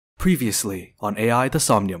Previously on AI the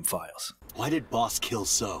Somnium Files. Why did Boss kill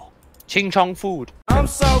So? Ching Chong food. I'm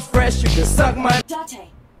so fresh, you can suck my. Date,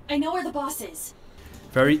 I know where the boss is.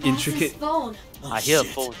 Very Boss's intricate. phone. Oh, I hear a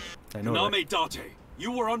shit. phone. I know. Right? Name Date,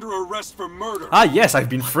 you were under arrest for murder. Ah yes, I've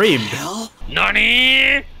been framed. Hell?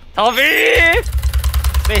 Nani? Toby!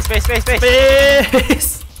 Space.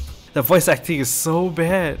 Face! The voice acting is so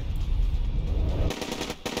bad.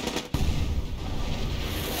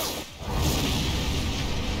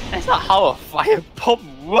 That's not how a fire pump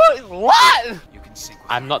works. What? You can sink.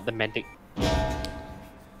 I'm not the medic.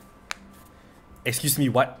 Excuse me,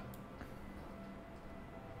 what?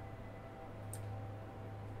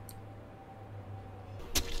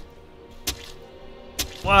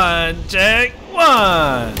 One, check,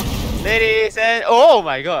 one! Ladies and oh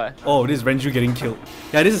my god. Oh, this is Renju getting killed.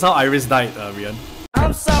 Yeah, this is how Iris died, Rian.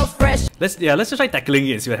 I'm so fresh. Let's just try tackling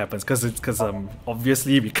it and see what happens, cause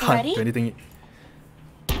obviously we can't Ready? do anything.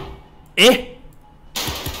 Eh?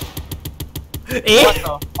 Eh? What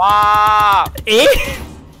the fuck? Eh?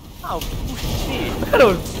 Oh shit.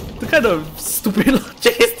 What kind of stupid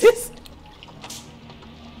logic is this?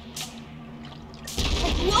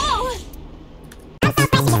 Whoa!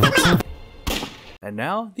 And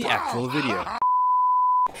now the actual video.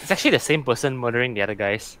 It's actually the same person murdering the other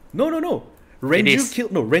guys. No. is.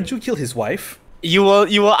 Renju killed his wife. You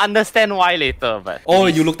will understand why later, but Oh,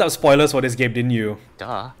 you looked up spoilers for this game, didn't you?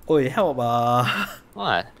 duh. Oi, help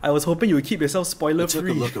What? I was hoping you would keep yourself spoiler I took a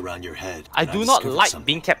free. look around your head. I and do not discovered like something.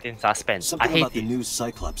 being kept in suspense. Something I hate about the it. new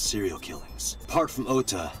Cyclops serial killings. Apart from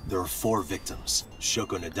Ota, there are 4 victims.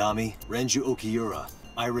 Shoko Nadami, Renju Okiura,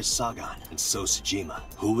 Iris Sagan, and So Sejima.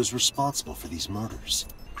 Who was responsible for these murders?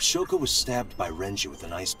 Shoko was stabbed by Renju with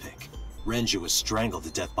an ice pick. Renju was strangled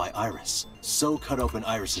to death by Iris. So cut open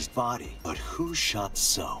Iris's body. But who shot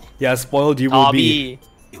So? Yeah, spoiled you will be. Toby.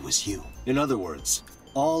 It was you. In other words,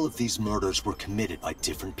 all of these murders were committed by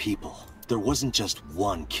different people. There wasn't just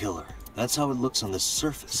one killer. That's how it looks on the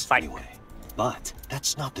surface, Psych. anyway. But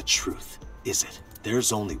that's not the truth, is it?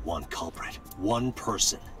 There's only one culprit, one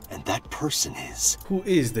person, and that person is... Who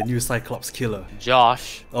is the new Cyclops killer?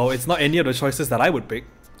 Josh. Oh, it's not any of the choices that I would pick.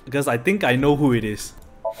 Because I think I know who it is.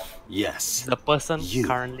 Yes, The person you,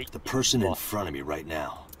 currently the person in front of me right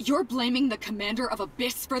now. You're blaming the commander of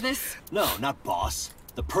Abyss for this? No, not Boss.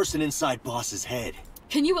 The person inside Boss's head.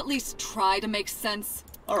 Can you at least try to make sense?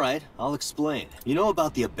 Alright, I'll explain. You know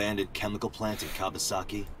about the abandoned chemical plant in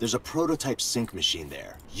Kawasaki? There's a prototype sync machine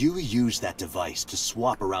there. You use that device to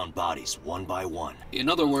swap around bodies one by one. In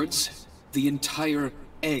other words, the entire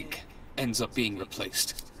egg ends up being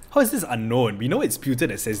replaced. How is this unknown? We know it's Pewter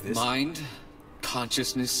that says this. Mind,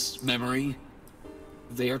 consciousness, memory,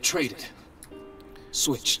 they are traded.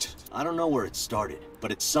 Switched. I don't know where it started,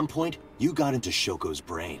 but at some point, you got into Shoko's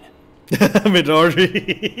brain.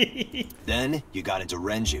 Midori. Then, you got into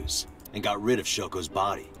Renju's, and got rid of Shoko's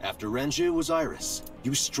body. After Renju was Iris.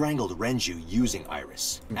 You strangled Renju using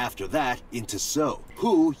Iris. After that, into So,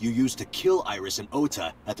 who you used to kill Iris and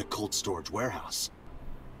Ota at the cold storage warehouse.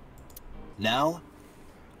 Now,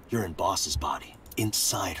 you're in Boss's body,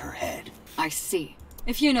 inside her head. I see.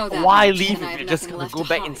 If you know that Why much, leave then I if have you're just nothing gonna left go to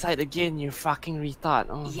back hide. inside again, you fucking retard.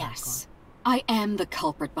 Oh Yes. I am the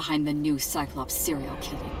culprit behind the new Cyclops serial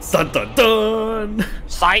killings. Dun dun dun! my god.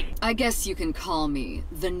 Psych! I guess you can call me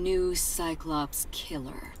the new Cyclops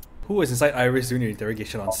killer. Who was inside Iris during your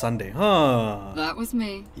interrogation on Sunday? Huh. That was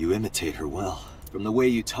me. You imitate her well. From the way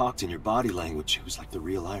you talked and your body language, it was like the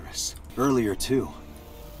real Iris. Earlier, too.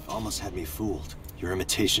 You almost had me fooled. Your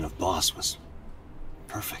imitation of Boss was...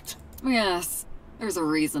 perfect. Yes, there's a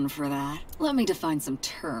reason for that. Let me define some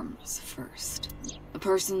terms first. A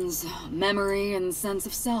person's memory and sense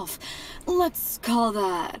of self. Let's call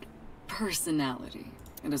that personality.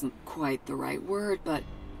 It isn't quite the right word, but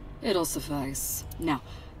it'll suffice. Now,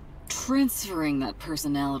 transferring that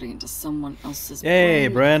personality into someone else's Hey,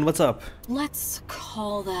 brain, Bran, what's up? let's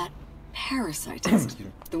call that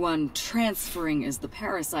parasitism. The one transferring is the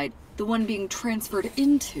parasite. The one being transferred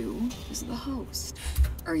into is the host.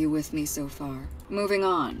 Are you with me so far? Moving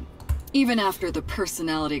on. Even after the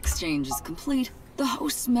personality exchange is complete, the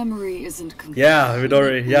host's memory isn't complete. Yeah,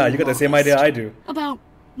 Midori. Yeah, you got the same idea I do. About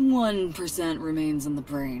 1% remains in the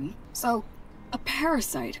brain. So, a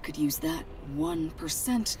parasite could use that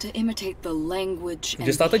 1% to imitate the language and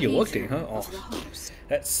just started your workday, behavior huh? of Oh. the host.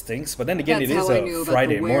 That stinks, but then again, That's it is how I knew a about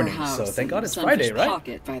Friday the morning, warehouse so thank and God it's Sunfish Friday, right?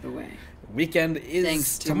 Pocket, by the way. Weekend is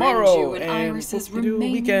Thanks to tomorrow, Renju and Iris's whoop-de-doo,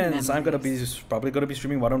 remaining weekends. I'm memories. probably gonna be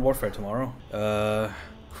streaming Modern Warfare tomorrow.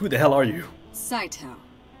 Who the hell are you? Saito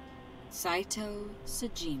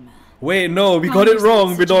Sejima. Wait, no, we got it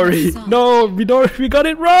wrong, Midori. Son. No, Midori, we got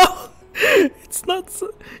it wrong. It's not.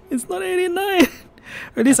 It's not 89.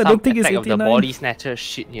 Or at least I don't think it's Attack of 89. the Body Snatcher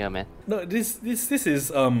shit here, man. No, this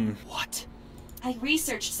is What? I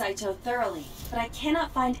researched Saito thoroughly, but I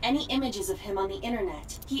cannot find any images of him on the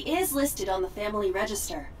internet. He is listed on the family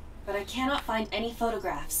register, but I cannot find any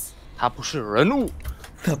photographs. 他不是人物，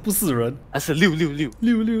他不是人，他是666。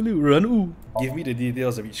666人物。Give me the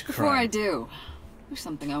details of each Before I crime. do, there's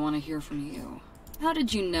something I want to hear from you. How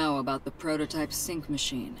did you know about the prototype sync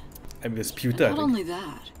machine? I'm his And pewter. not only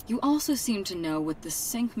that, you also seem to know what the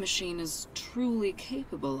sync machine is truly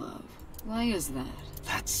capable of. Why is that?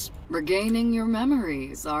 That's... Regaining your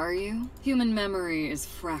memories, are you? Human memory is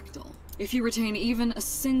fractal. If you retain even a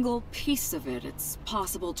single piece of it, it's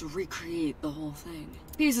possible to recreate the whole thing.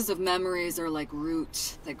 Pieces of memories are like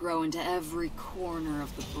roots that grow into every corner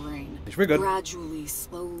of the brain, It's very good. gradually,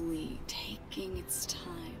 slowly, taking its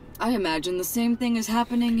time. I imagine the same thing is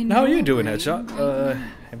happening in How are your you doing, brain Headshot? right now.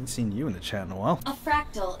 Haven't seen you in the chat in a while. A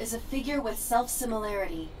fractal is a figure with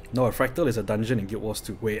self-similarity. No, a fractal is a dungeon in Guild Wars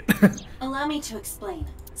 2. Wait. Allow me to explain.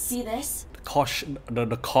 See this?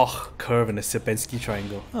 the Koch curve and the Sierpinski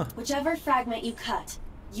triangle. Huh. Whichever fragment you cut,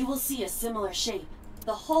 you will see a similar shape.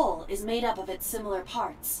 The whole is made up of its similar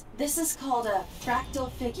parts. This is called a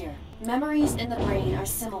fractal figure. Memories in the brain are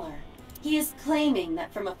similar. He is claiming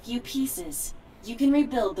that from a few pieces, you can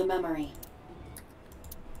rebuild the memory.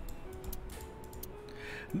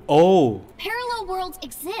 Oh, Parallel worlds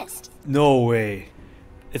exist. no way.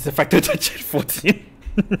 It's a fractal dungeon 14.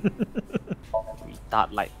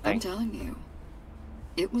 Retard like I'm thing. telling you,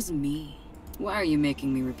 it was me. Why are you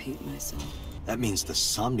making me repeat myself? That means the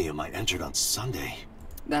Somnium I entered on Sunday.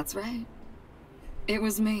 That's right. It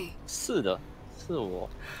was me. 是的，是我。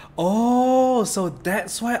 Oh, so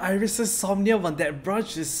that's why Iris's Somnium on that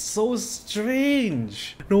branch is so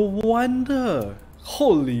strange. No wonder.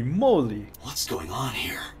 Holy moly. What's going on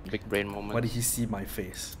here? Big brain moment. Why did he see my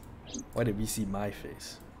face? Why did we see my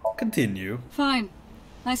face? Continue. Fine.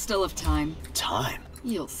 I still have time. Time?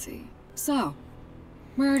 You'll see. So,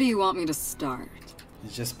 where do you want me to start?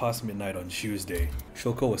 It's just past midnight on Tuesday.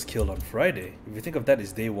 Shoko was killed on Friday. If you think of that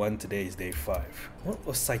as day 1, today is day 5. What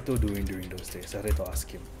was Saito doing during those days? I had to ask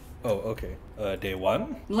him. Oh, okay. Day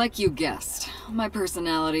 1? Like you guessed, my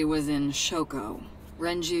personality was in Shoko,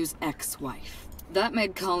 Renju's ex-wife. That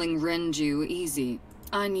made calling Renju easy.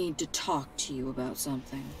 I need to talk to you about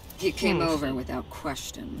something. He came over without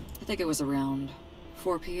question. I think it was around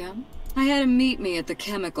 4 p.m. I had him meet me at the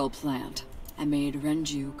chemical plant. I made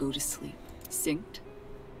Renju go to sleep. Synced,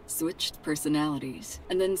 switched personalities,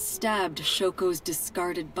 and then stabbed Shoko's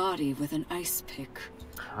discarded body with an ice pick.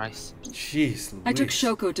 Christ. Jeez, I took Louise.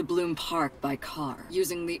 Shoko to Bloom Park by car,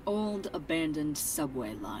 using the old abandoned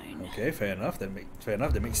subway line. Okay, fair enough. That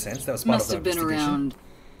makes sense. That was part Must of have the been investigation. around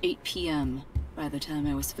 8 p.m. by the time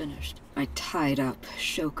I was finished. I tied up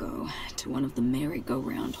Shoko to one of the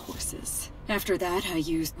merry-go-round horses. After that, I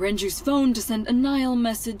used Renju's phone to send a Nile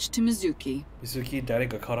message to Mizuki. Mizuki Daddy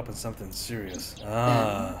got caught up in something serious.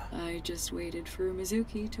 Ah. Then I just waited for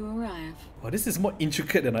Mizuki to arrive. Wow, this is more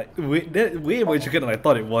intricate than way more intricate than I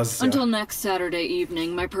thought it was. Until next Saturday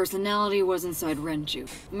evening, my personality was inside Renju.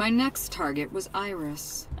 My next target was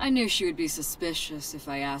Iris. I knew she would be suspicious if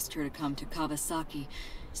I asked her to come to Kawasaki,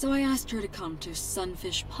 so I asked her to come to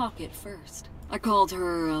Sunfish Pocket first. I called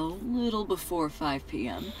her a little before 5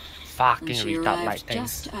 p.m. Fucking and she retard arrived like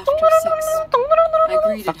things. just after 6. I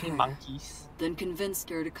greeted Fucking her, monkeys. then convinced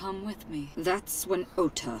her to come with me. That's when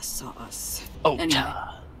Ota saw us. Ota. Anyway,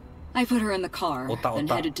 I put her in the car, Ota, then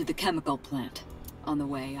Ota. headed to the chemical plant. On the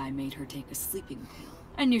way, I made her take a sleeping pill.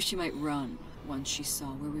 I knew she might run once she saw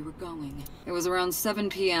where we were going. It was around 7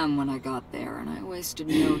 p.m. when I got there, and I wasted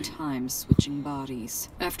no time switching bodies.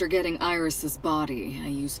 After getting Iris's body, I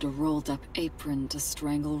used a rolled-up apron to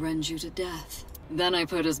strangle Renju to death. Then I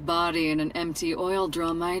put his body in an empty oil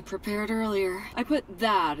drum I'd prepared earlier. I put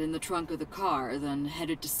that in the trunk of the car, then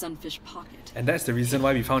headed to Sunfish Pocket. And that's the reason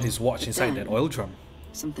why we found his watch inside that oil drum.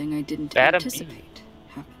 Something I didn't Better be. anticipate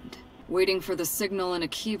happened. Waiting for the signal in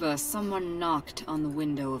Akiba, someone knocked on the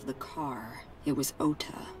window of the car. It was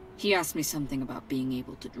Ota. He asked me something about being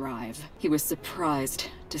able to drive. He was surprised,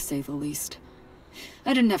 to say the least.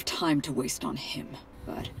 I didn't have time to waste on him,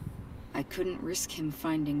 but I couldn't risk him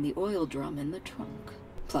finding the oil drum in the trunk.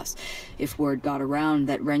 Plus, if word got around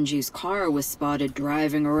that Renji's car was spotted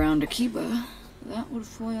driving around Akiba, that would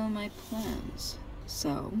foil my plans.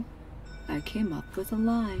 So, I came up with a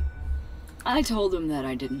lie. I told him that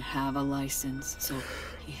I didn't have a license, so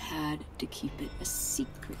he had to keep it a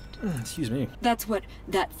secret. Excuse me. That's what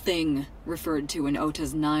that thing referred to in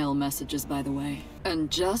Ota's Nile messages, by the way. And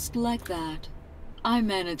just like that, I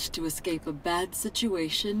managed to escape a bad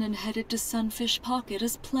situation and headed to Sunfish Pocket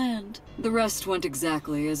as planned. The rest went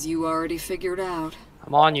exactly as you already figured out.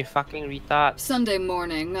 Come on, you fucking retard. Sunday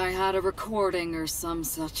morning, I had a recording or some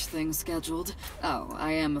such thing scheduled. Oh,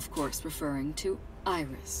 I am of course referring to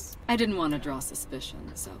Iris. I didn't want to draw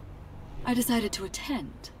suspicion, so I decided to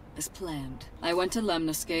attend, as planned. I went to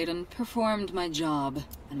Lemniscate and performed my job,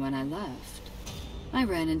 and when I left, I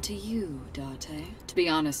ran into you, Date. To be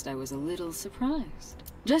honest, I was a little surprised.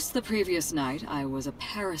 Just the previous night, I was a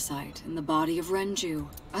parasite in the body of Renju.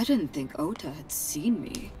 I didn't think Ota had seen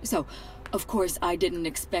me, so of course I didn't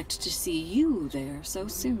expect to see you there so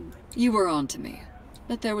soon. You were on to me,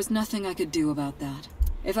 but there was nothing I could do about that.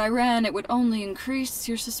 If I ran, it would only increase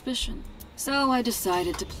your suspicion. So I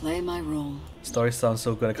decided to play my role. Story sounds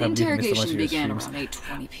so good. I The can't believe I missed so much interrogation of your began streams.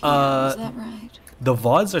 around 8:20 p.m. Is that right? The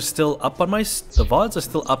VODs are still up on my. The VODs are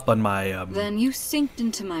still up on my. Then you synced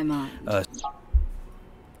into my mind.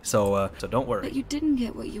 So don't worry. But you didn't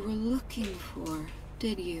get what you were looking for,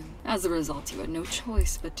 did you? As a result, you had no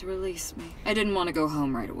choice but to release me. I didn't want to go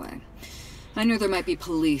home right away. I knew there might be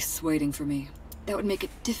police waiting for me. That would make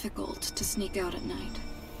it difficult to sneak out at night.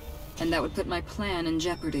 And that would put my plan in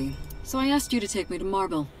jeopardy. So I asked you to take me to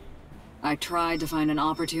Marble. I tried to find an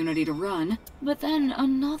opportunity to run, but then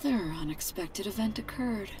another unexpected event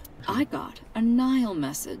occurred. I got a Nile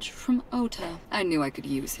message from Ota. I knew I could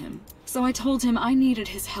use him. So I told him I needed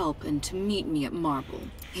his help and to meet me at Marble.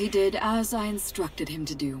 He did as I instructed him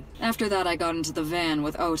to do. After that, I got into the van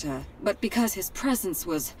with Ota, but because his presence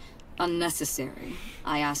was unnecessary,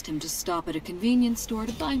 I asked him to stop at a convenience store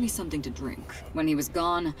to buy me something to drink. When he was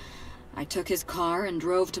gone, I took his car and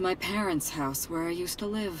drove to my parents' house where I used to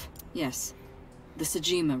live. Yes, the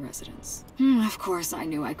Sajima residence. Of course, I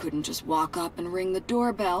knew I couldn't just walk up and ring the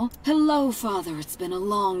doorbell. Hello, Father, it's been a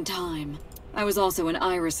long time. I was also in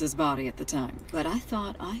Iris's body at the time, but I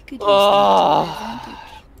thought I could use that to my advantage.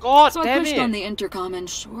 God So I damn pushed it! on the intercom and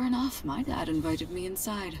sure enough, my dad invited me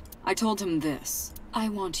inside. I told him this. I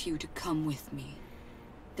want you to come with me.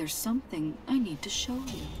 There's something I need to show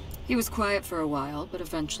you. He was quiet for a while, but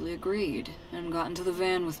eventually agreed, and got into the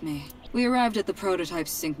van with me. We arrived at the prototype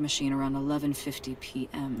sync machine around 11:50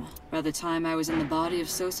 p.m. By the time I was in the body of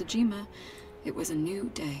Sosajima, it was a new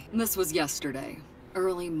day. This was yesterday,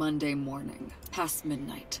 early Monday morning, past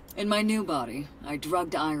midnight. In my new body, I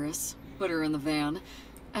drugged Iris, put her in the van,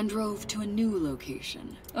 and drove to a new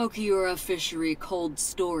location, Okiura Fishery Cold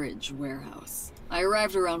Storage Warehouse. I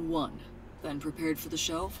arrived around 1. Then prepared for the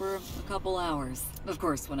show for a couple hours. Of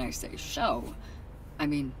course, when I say show, I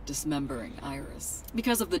mean dismembering Iris.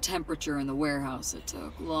 Because of the temperature in the warehouse, it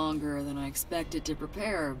took longer than I expected to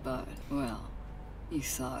prepare, but, well, you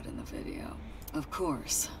saw it in the video. Of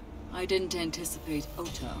course, I didn't anticipate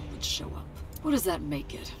Ota would show up. What does that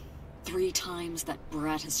make it? 3 times that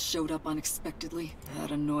brat has showed up unexpectedly? That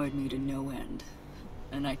annoyed me to no end.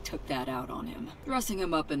 And I took that out on him. Dressing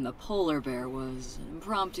him up in the polar bear was an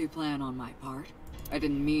impromptu plan on my part. I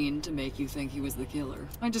didn't mean to make you think he was the killer.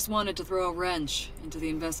 I just wanted to throw a wrench into the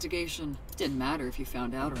investigation. Didn't matter if you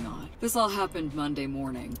found out or not. This all happened Monday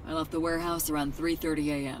morning. I left the warehouse around 3:30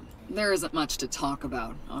 a.m. There isn't much to talk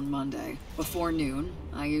about on Monday. Before noon,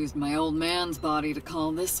 I used my old man's body to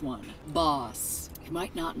call this one Boss. You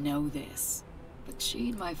might not know this, but she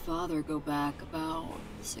and my father go back about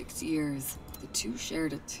 6 years. The two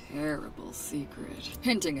shared a terrible secret.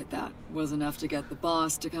 Hinting at that was enough to get the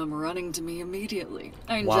boss to come running to me immediately.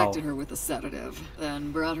 I injected her with a sedative,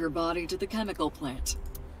 then brought her body to the chemical plant.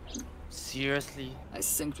 Seriously? I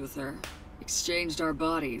synced with her, exchanged our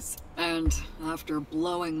bodies, and after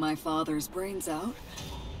blowing my father's brains out,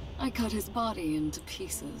 I cut his body into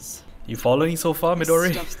pieces. You following so far,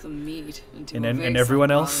 Midori? Stuffed the meat into And a then- vase and I everyone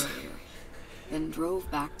brought else? earlier, then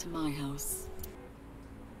drove back to my house.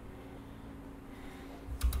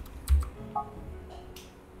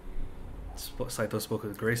 Saito spoke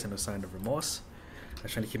with grace and no sign of remorse. I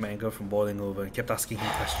was trying to keep my anger from boiling over and kept asking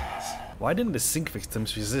him questions. Why didn't the sink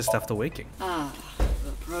victims resist after waking? Ah,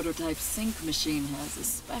 the prototype sync machine has a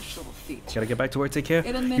special feature. Gotta get back to work, take care.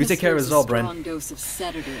 It You take care as well, administers a strong Bren. dose of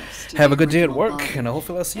sedatives to Have the a good day at original work, body and I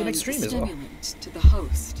hopefully I'll see you next and stream as well. stimulant to the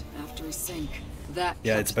host after a sync. That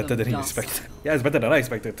Yeah, kept it's better them than you docile. expected. Yeah, it's better than I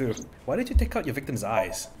expected too. Why did you take out your victim's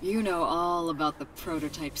eyes? You know all about the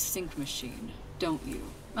prototype sync machine, don't you?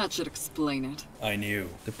 That should explain it. I knew.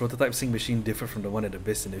 The prototype sync machine differed from the one at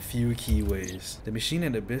Abyss in a few key ways. The machine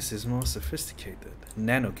at Abyss is more sophisticated.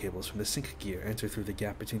 Nano cables from the sync gear enter through the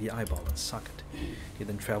gap between the eyeball and socket. They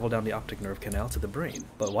then travel down the optic nerve canal to the brain.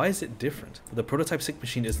 But why is it different? Well, the prototype sync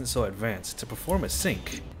machine isn't so advanced. To perform a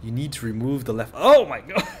sync, you need to remove the left— Oh my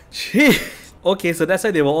god! Jeez! Okay, so that's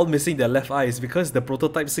why they were all missing their left eyes, because the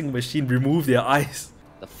prototype sync machine removed their eyes.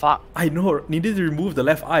 The fuck? I know, needed to remove the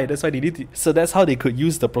left eye, that's why they needed to. So that's how they could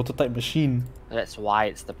use the prototype machine. That's why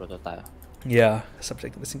it's the prototype. Yeah,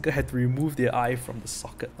 subject of the syncer had to remove their eye from the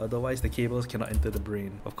socket, otherwise the cables cannot enter the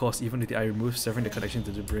brain. Of course, even with the eye removed, severing the connection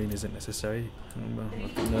to the brain isn't necessary.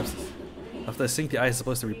 After a sync, the eye is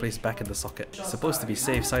supposed to replace back in the socket. It's supposed to be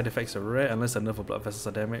safe, side effects are rare unless a nerve or blood vessels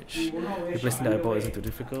are damaged. Replacing the eyeball isn't too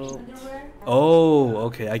difficult. Oh,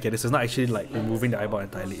 okay, I get it. So it's not actually like removing the eyeball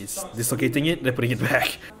entirely, it's dislocating it, then putting it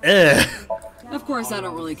back. Of course, I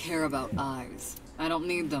don't really care about eyes. I don't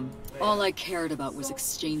need them. All I cared about was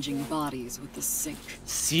exchanging bodies with the sync.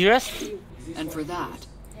 Seriously? And for that,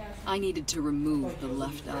 I needed to remove the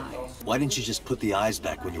left eye. Why didn't you just put the eyes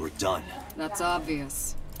back when you were done? That's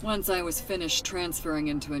obvious. Once I was finished transferring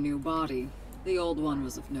into a new body, the old one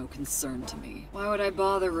was of no concern to me. Why would I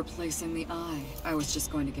bother replacing the eye? I was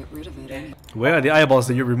just going to get rid of it anyway. Where are the eyeballs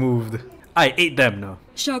that you removed? I ate them now.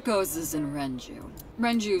 Shoko's is in Renju.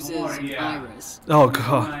 Renju's is in Iris. Oh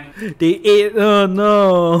god. They ate. Oh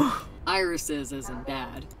no. Iris's is in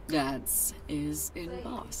Dad. Dad's is in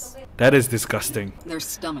Boss. That is disgusting. Their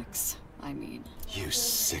stomachs, I mean. You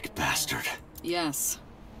sick bastard. Yes,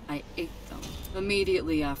 I ate them.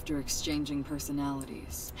 Immediately after exchanging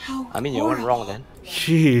personalities. How I mean, you weren't wrong then.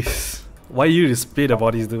 Jeez. Why you display the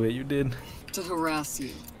bodies the way you did? To harass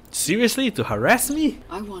you. Seriously? To harass me?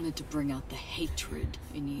 I wanted to bring out the hatred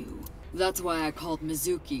in you. That's why I called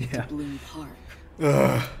Mizuki to Bloom Park.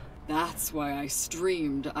 Ugh. That's why I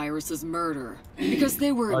streamed Iris's murder. Because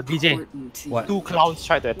they were DJ, important to what? 2 clowns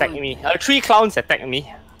tried to attack me. 3 clowns attacked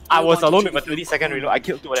me. I was alone with a 30-second reload. I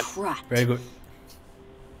killed 2 of them. Trapped. Very good.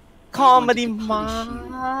 Comedy I wanted to punish you,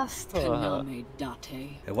 master. Kaname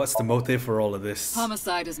Date. And what's the motive for all of this?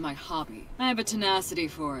 Homicide is my hobby. I have a tenacity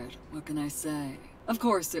for it. What can I say? Of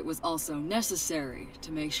course, it was also necessary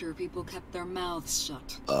to make sure people kept their mouths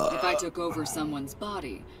shut. If I took over someone's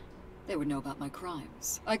body, they would know about my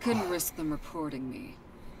crimes. I couldn't risk them reporting me,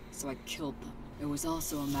 so I killed them. It was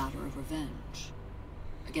also a matter of revenge.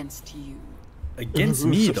 Against you. Against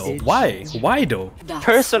me though? Why? Why though? That's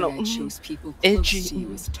Personal. why I chose people close Edgy. to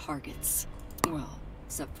you as targets. Well,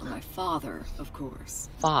 except for my father, of course.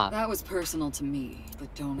 Fuck. That was personal to me,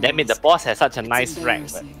 but don't That means the ask. boss has such a It's nice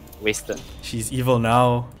rank, but embarrassing. wasted. She's evil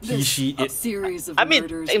now. He, This she, it. series of I mean,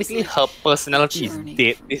 murders technically was her personality is journey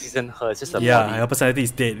dead. for This isn't her, it's just a Yeah, body. her personality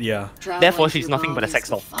is dead, yeah. Traveling Therefore, she's through nothing but a bodies sex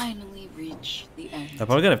to doll. Finally reach the end. I'm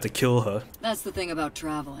probably gonna have to kill her. That's the thing about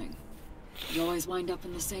traveling. You always wind up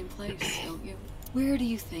in the same place, don't you? Where do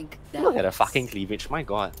you think that Look at the is? fucking cleavage, my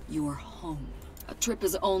god. Your home. A trip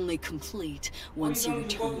is only complete once you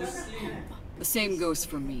return home. The same goes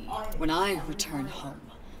for me. When I return home,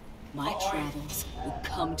 my travels will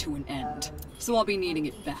come to an end. So I'll be needing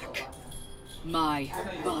it back. My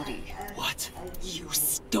body. What? You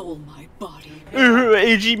stole my body.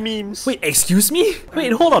 AG memes. Wait, excuse me?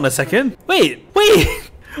 Wait, hold on a second. Wait!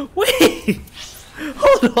 Wait!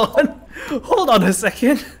 Hold on! Hold on a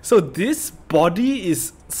second. So this body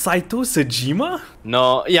is Saito Sejima?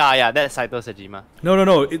 No, yeah, that's Saito Sejima.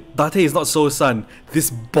 No. Date is not So-san. This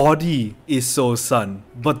body is So-san.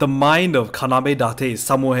 But the mind of Kaname Date is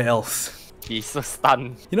somewhere else. He's so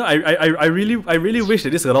stunned. You know, I really wish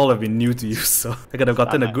that this could all have been new to you, so I could have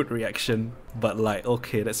gotten a good reaction. But like,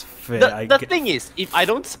 okay, that's fair. The thing is, if I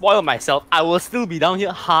don't spoil myself, I will still be down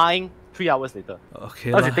here high 3 hours later.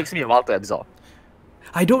 Okay, Because lah. it takes me a while to absorb.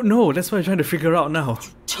 I don't know. That's what I'm trying to figure out now.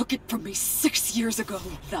 Took it from me 6 years ago.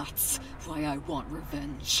 That's why I want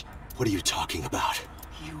revenge. What are you talking about?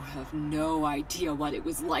 You have no idea what it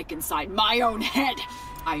was like inside my own head.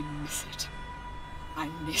 I miss it. I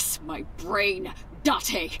miss my brain,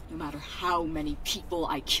 Date. No matter how many people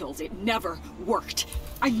I killed, it never worked.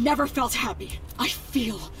 I never felt happy. I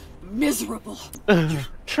feel miserable.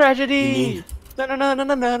 Tragedy!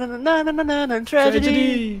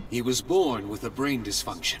 Tragedy! He was born with a brain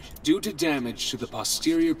dysfunction. Due to damage to the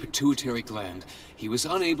posterior pituitary gland, he was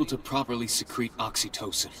unable to properly secrete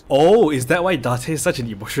oxytocin. Oh, is that why Date is such an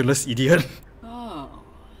emotionless idiot? Oh,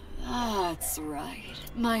 that's right.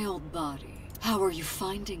 My old body. How are you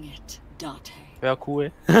finding it, Date? Very cool, eh?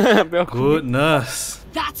 Very cool. Goodness.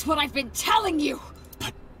 That's what I've been telling you!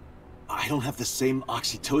 I don't have the same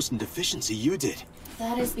oxytocin deficiency you did.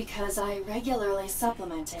 That is because I regularly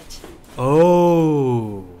supplement it.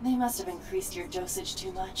 Oh. They must have increased your dosage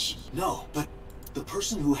too much. No, but the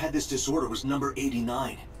person who had this disorder was number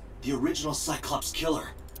 89. The original Cyclops killer.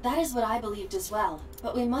 That is what I believed as well,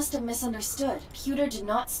 but we must have misunderstood. Pewter did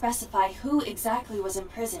not specify who exactly was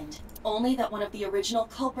imprisoned, only that one of the original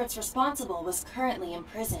culprits responsible was currently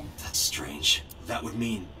imprisoned. That's strange. That would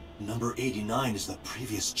mean Number 89 is the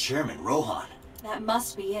previous chairman, Rohan. That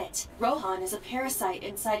must be it. Rohan is a parasite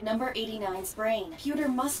inside number 89's brain. Pewter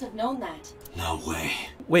must have known that. No way.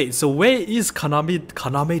 Wait, so where is Kaname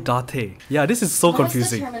Date? Yeah, this is so Let's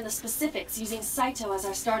confusing. determine the specifics using Saito as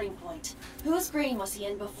our starting point. Whose brain was he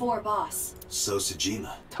in before Boss? So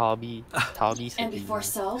Sejima. Toby And before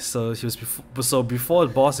So? So he was before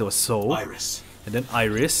the boss it was So, Iris. and then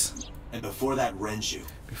Iris, And before that, Renju.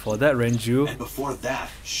 before that Renju, And before that,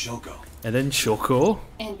 Shoko. and then Shoko.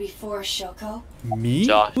 And before Shoko? Me?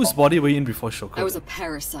 Josh. Whose body were you in before Shoko? I was a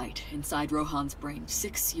parasite inside Rohan's brain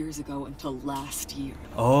 6 years ago until last year.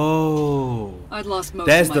 Oh. I'd lost most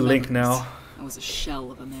There's of my the link memories. now. I was a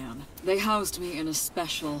shell of a man. They housed me in a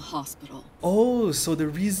special hospital. Oh, so the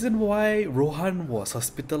reason why Rohan was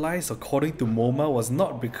hospitalized according to Moma was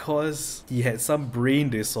not because he had some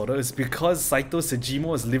brain disorder, it's because Saito Sejima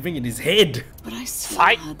was living in his head. But I still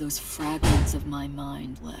Fight. had those fragments of my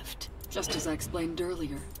mind left. Just as I explained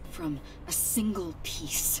earlier, from a single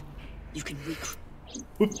piece, you can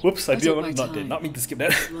Whoops, I took my did time. not mean to skip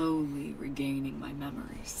that. slowly regaining my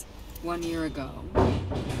memories. 1 year ago,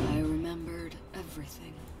 I remembered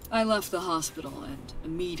everything. I left the hospital and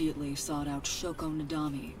immediately sought out Shoko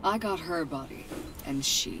Nadami. I got her body, and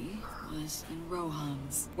she was in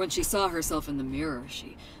Rohan's. When she saw herself in the mirror,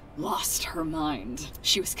 she lost her mind.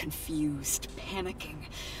 She was confused, panicking,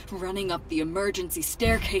 running up the emergency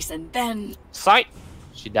staircase, and then... Sight!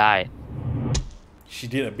 She died. She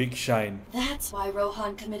did a big shine. That's why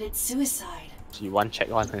Rohan committed suicide. She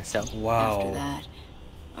one-checked on herself. After Wow. that,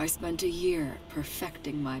 I spent a year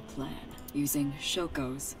perfecting my plan, using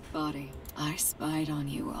Shoko's body. I spied on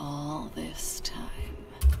you all this time.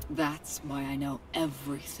 That's why I know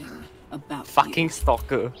everything about Fucking you.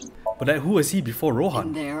 stalker. But then who was he before In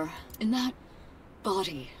Rohan? there, in that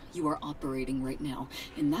body you are operating right now,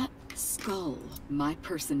 in that skull, my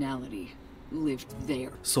personality lived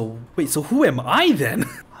there. So wait, so who am I then?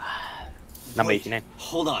 Number Wait, 89.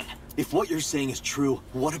 hold on. If what you're saying is true,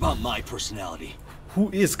 what about my personality? Who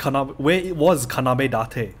is Kaname? Where was Kaname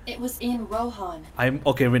Date? It was in Rohan. I'm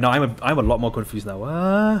okay. Right now, I'm a lot more confused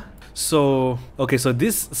now. So okay, so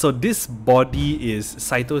this body is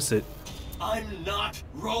Saito said. I'm not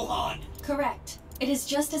Rohan! Correct. It is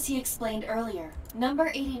just as he explained earlier. Number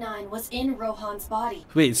 89 was in Rohan's body.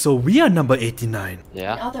 Wait, so we are number 89. In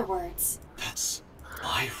Yeah. other words, That's...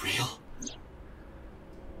 I real?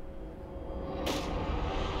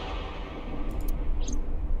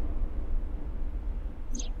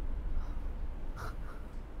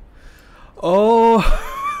 Oh,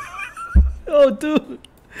 oh, dude,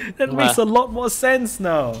 that makes a lot more sense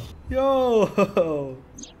now. Yo,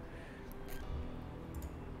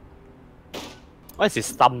 What's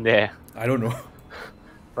his thumb there? I don't know.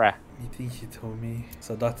 Bruh. Meeting Hitomi.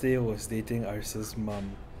 Sadate was dating Iris's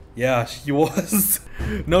mom. Yeah, she was.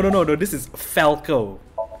 No. This is Falco.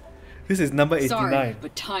 This is number 89. Sorry,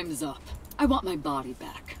 but time's up. I want my body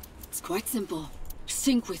back. It's quite simple.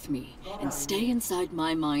 Sync with me and stay inside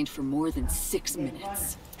my mind for more than 6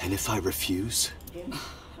 minutes. And if I refuse?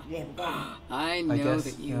 I know guess,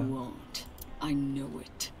 that you yeah. won't. I know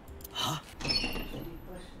it.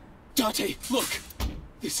 Date, look!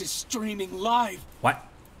 This is streaming live! What?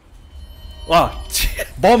 Wow,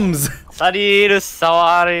 bombs! Sadiru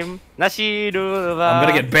sawarim nashiru wa. I'm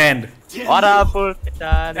gonna get banned. Warapul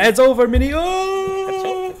petani. It's over, Mini.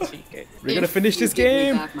 Oh! We're gonna If finish you this give me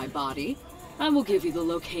game. back my body, I will give you the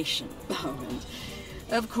location. Oh, and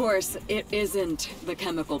of course, it isn't the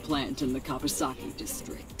chemical plant in the Kawasaki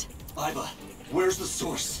district. Iva, where's the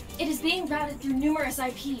source? it is being routed through numerous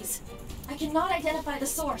IPs. I cannot identify the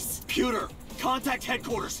source. Pewter, contact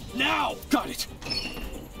headquarters, now! Got it!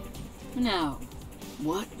 Now,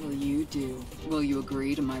 what will you do? Will you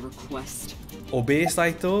agree to my request? Obey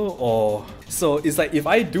Saito or so it's like if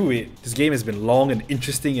I do it, this game has been long and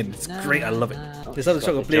interesting and it's great. I love it. This other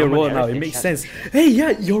shot will play a role now. It makes sense. Hey,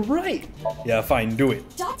 yeah, you're right. Yeah, fine, do it.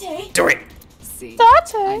 Date! Do it. See,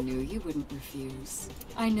 I knew you wouldn't refuse.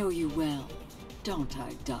 I know you well, don't I,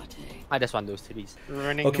 Date? I just want those titties.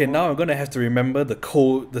 Running Okay, the now I'm gonna have to remember the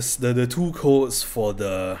code, the two codes for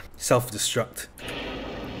the self-destruct.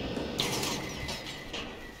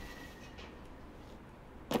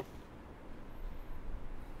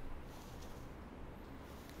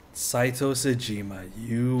 Saito Sejima,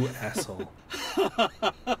 you asshole.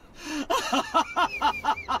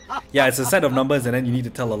 Yeah, it's a set of numbers and then you need to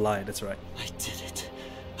tell a lie, that's right. I did it.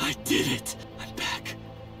 I did it. I'm back.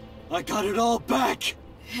 I got it all back!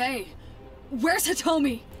 Hey, where's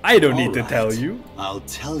Hitomi? I don't need to Alright. tell you. I'll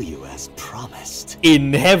tell you as promised.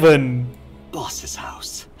 In heaven. Boss's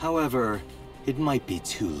house. However, it might be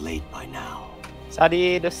too late by now.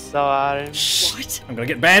 Study the sun. Shh. What? I'm gonna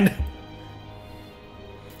get banned.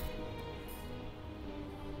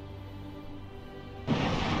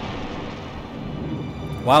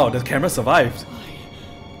 Wow, the camera survived.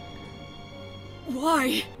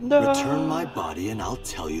 Why? Return my body and I'll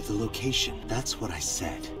tell you the location. That's what I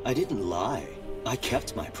said. I didn't lie. I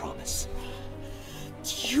kept my promise.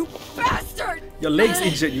 You bastard! Your leg's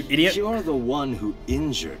injured, you idiot. You're the one who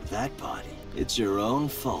injured that body. It's your own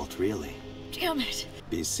fault, really. Damn it.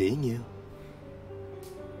 Be seeing you.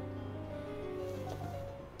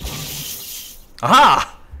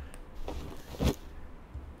 Aha!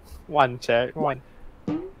 One check, one.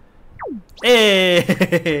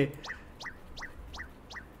 Hey!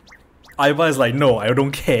 Iva is like, no, I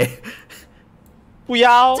don't care.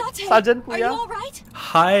 Puyao! Dante, Sergeant are you Puyao! alright?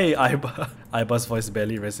 Hi, Iva. Iva's voice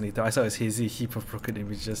barely resonated. I saw this hazy heap of broken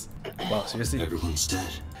images. Wow, seriously? Everyone's dead.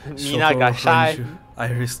 Mina got shy. Renju,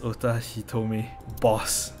 Iris, Ota, Hitomi.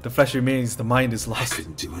 Boss. The flesh remains, the mind is I lost.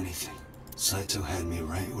 couldn't do anything. Saito had me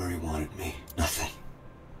right where he wanted me. Nothing.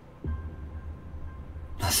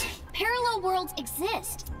 Nothing. Parallel worlds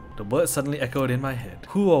exist. The words suddenly echoed in my head.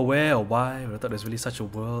 Who or where or why? I thought there's really such a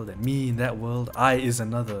world, and me in that world, I is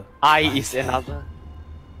another. I is another.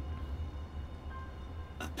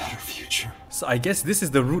 A better future. So I guess this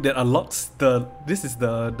is the route that unlocks the. This is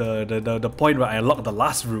the point where I unlock the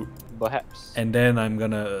last route, Perhaps. and then I'm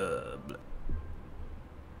gonna.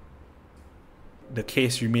 The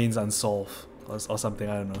case remains unsolved, or something.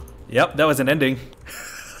 I don't know. Yep, that was an ending.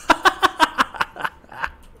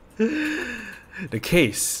 The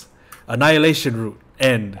case, annihilation route,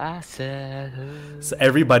 end. I said. So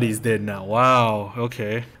everybody's dead now. Wow.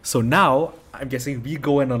 Okay. So now I'm guessing we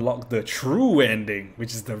go and unlock the true ending,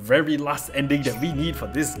 which is the very last ending that we need for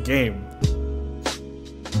this game.